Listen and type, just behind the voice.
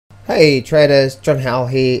Hey traders, John Howell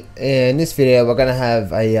here. In this video we're going to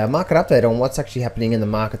have a market update on what's actually happening in the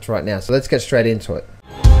markets right now. So let's get straight into it.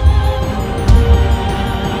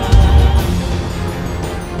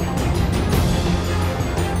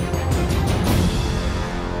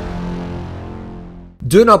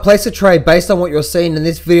 Do not place a trade based on what you're seeing in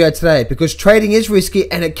this video today, because trading is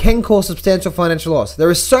risky and it can cause substantial financial loss. There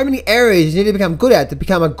are so many areas you need to become good at to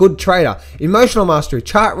become a good trader. Emotional mastery,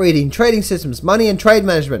 chart reading, trading systems, money and trade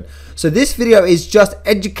management. So this video is just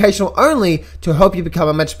educational only to help you become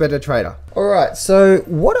a much better trader. Alright, so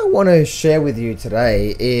what I want to share with you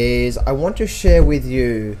today is I want to share with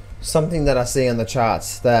you something that I see on the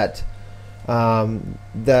charts that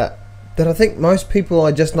that I think most people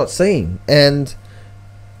are just not seeing.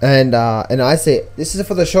 And I see this is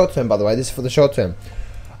for the short term, by the way. This is for the short term.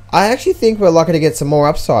 I actually think we're likely to get some more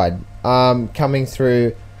upside coming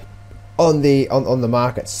through on the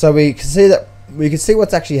markets. So we can see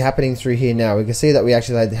what's actually happening through here now. We can see that we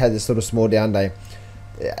actually had this little small down day.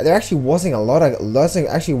 There actually wasn't a lot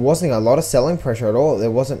of selling pressure at all. There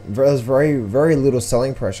was very little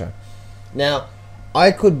selling pressure. Now I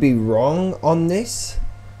could be wrong on this,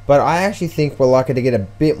 but I actually think we're likely to get a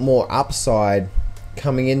bit more upside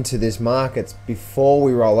coming into this markets before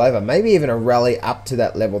we roll over, maybe even a rally up to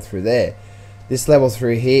that level through there, this level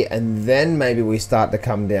through here, and then maybe we start to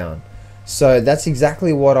come down. So that's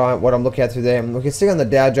exactly what I'm looking at through there. And we can see on the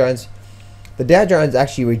Dow Jones,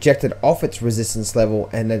 actually rejected off its resistance level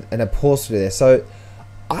and it paused through there. So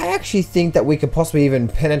I actually think that we could possibly even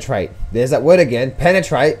penetrate. There's that word again,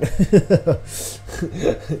 penetrate.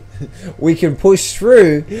 We can push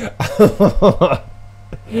through.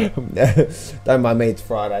 Don't mind me, it's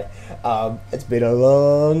Friday. It's been a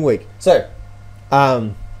long week. So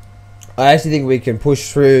I actually think we can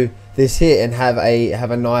push through this here and have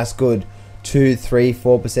a nice good 2, 3,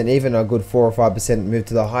 4%, even a good 4 or 5% move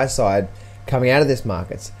to the high side coming out of this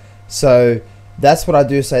markets. So that's what I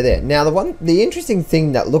do say there. Now the interesting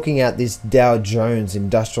thing that looking at this Dow Jones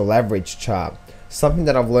industrial average chart, something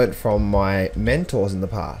that I've learned from my mentors in the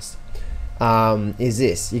past, is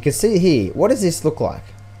this. You can see here, what does this look like?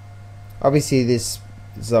 Obviously this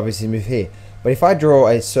is obviously move here, but if I draw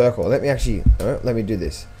a circle, let me do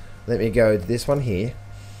this. Let me go to this one here.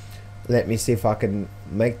 Let me see if I can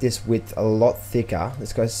make this width a lot thicker.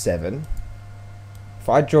 Let's go 7. If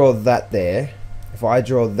I draw that there, if I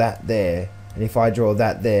draw that there, and if I draw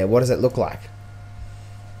that there, what does it look like?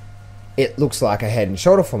 It looks like a head and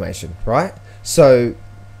shoulder formation, right? So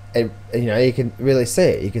you know, you can really see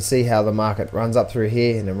it. You can see how the market runs up through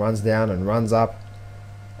here and then runs down and runs up,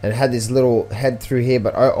 and had this little head through here,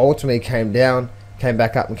 but ultimately came down, came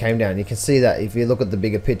back up and came down. You can see that if you look at the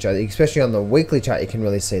bigger picture, especially on the weekly chart, you can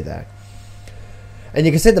really see that. And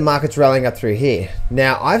you can see the market's rallying up through here.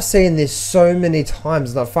 Now I've seen this so many times,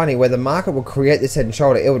 it's not funny, where the market will create this head and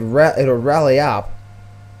shoulder. It'll rally up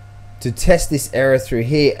to test this area through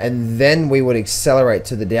here, and then we would accelerate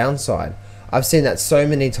to the downside. I've seen that so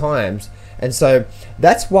many times, and so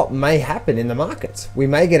that's what may happen in the markets. We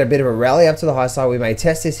may get a bit of a rally up to the high side, we may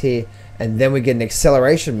test this here, and then we get an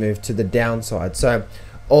acceleration move to the downside. So,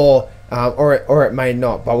 or it may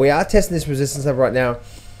not, but we are testing this resistance level right now.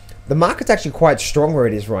 The market's actually quite strong where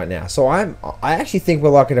it is right now. So I actually think we're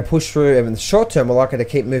likely to push through, and in the short term we're likely to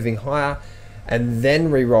keep moving higher, and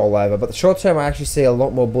then re-roll over. But the short term I actually see a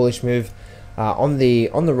lot more bullish move on the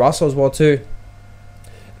Russell as well too.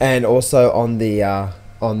 And also on the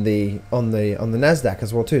Nasdaq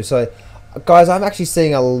as well too. So, guys, I'm actually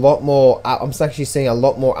seeing a lot more. I'm actually seeing a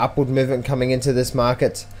lot more upward movement coming into this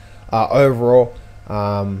market overall.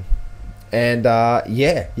 Yeah,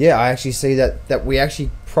 I actually see that we actually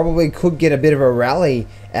probably could get a bit of a rally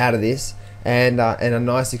out of this, and a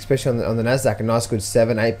nice, especially on the Nasdaq, a nice good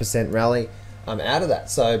 7-8% rally out of that.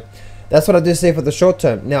 So that's what I do see for the short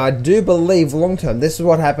term. Now I do believe long term, this is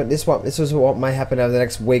what happened. This is what may happen over the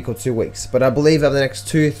next week or 2 weeks. But I believe over the next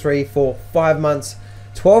 2, 3, 4, 5 months,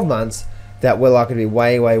 12 months, that we're likely to be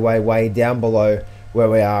way down below where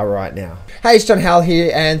we are right now. Hey, it's John Howell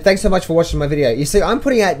here, and thanks so much for watching my video. You see, I'm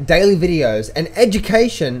putting out daily videos and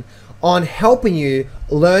education on helping you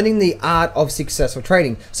learning the art of successful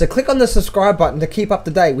trading. So click on the subscribe button to keep up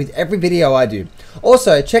to date with every video I do.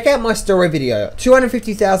 Also, check out my story video,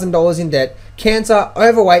 $250,000 in debt, cancer,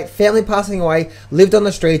 overweight, family passing away, lived on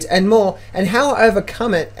the streets, and more, and how I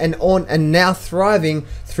overcome it and now thriving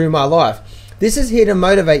through my life. This is here to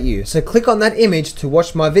motivate you, so click on that image to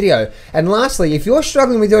watch my video. And lastly, if you're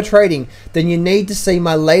struggling with your trading, then you need to see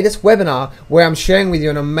my latest webinar where I'm sharing with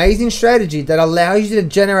you an amazing strategy that allows you to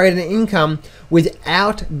generate an income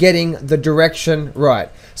without getting the direction right.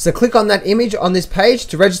 So click on that image on this page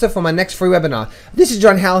to register for my next free webinar. This is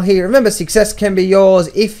John Howell here. Remember, success can be yours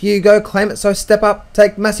if you go claim it. So step up,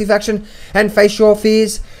 take massive action, and face your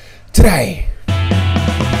fears today.